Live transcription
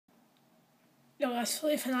Yo guys,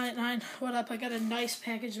 Philly for 99. What up? I got a nice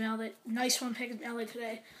package Mailday, nice one package Mailday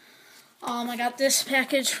today. I got this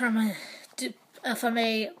package from a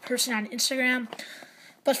person on Instagram,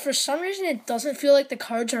 but for some reason it doesn't feel like the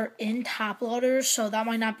cards are in top loaders, so that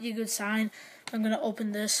might not be a good sign. I'm gonna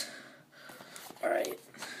open this. All right.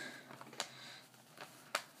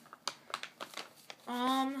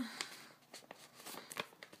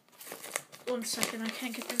 One second, I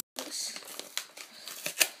can't get into this.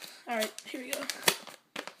 All right, here we go.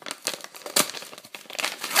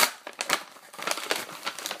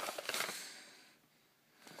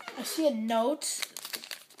 I see a note.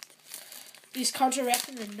 These cards are wrapped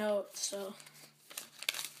in a note, so.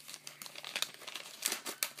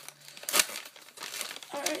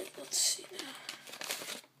 Alright, let's see now.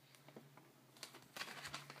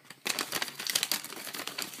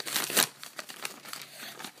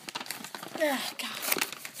 Ah, God.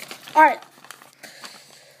 Alright.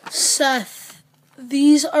 Seth,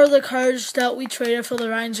 these are the cards that we traded for the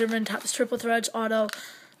Ryan Zimmerman Topps Triple Threads Auto,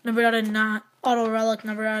 numbered out of 9. Auto Relic,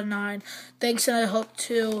 number out of 9. Thanks, and I hope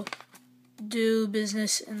to do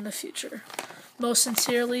business in the future. Most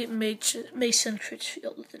sincerely, Mason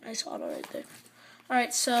Critchfield, with a nice auto right there.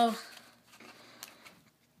 Alright, so.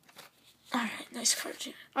 Alright, nice card.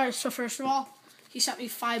 Alright, so first of all, he sent me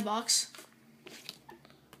 $5.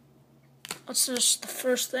 That's just the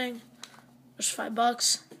first thing. There's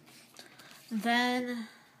 $5. Then,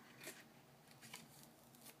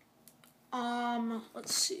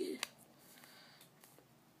 let's see.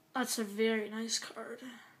 That's a very nice card.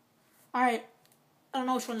 Alright, I don't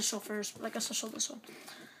know which one to show first, but I guess I'll show this one.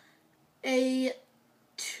 A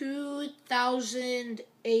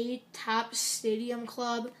 2008 Topps Stadium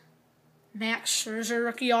Club Max Scherzer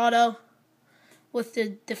rookie auto with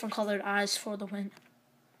the different colored eyes for the win.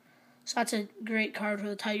 So that's a great card for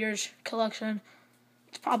the Tigers collection.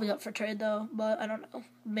 It's probably up for trade though, but I don't know.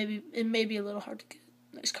 Maybe it may be a little hard to get.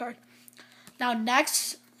 Nice card. Now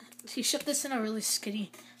next, he shipped this in a really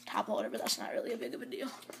skinny top loader, but that's not really a big of a deal.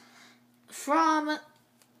 From,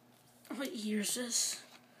 what year is this?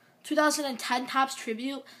 2010 Topps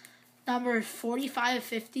Tribute, number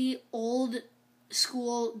 4550, old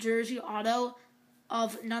school jersey auto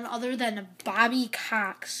of none other than Bobby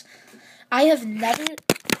Cox. I have never... Whoa.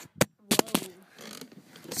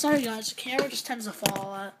 Sorry guys, the camera just tends to fall a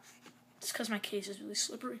lot. It's because my case is really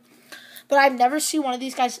slippery. But I've never seen one of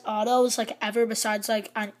these guys' autos, like, ever besides, like,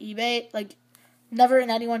 on eBay. Like, never in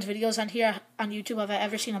anyone's videos on here on YouTube have I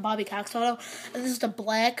ever seen a Bobby Cox auto. And this is the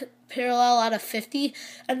black parallel out of 50.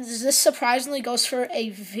 And this surprisingly goes for a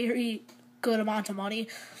very good amount of money.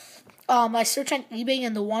 I searched on eBay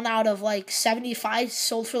and the one out of, like, 75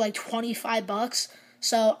 sold for, like, $25.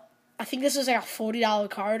 So I think this is, like, a $40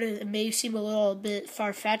 card. It may seem a little bit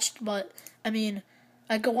far-fetched, but, I mean,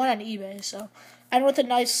 I got one on eBay, so. And with a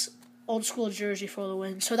nice old school jersey for the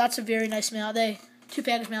win. So that's a very nice Mailday. 2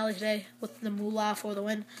 package Mailday today with the moolah for the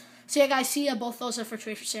win. So yeah, guys, see ya. Both those are for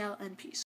trade for sale, and peace.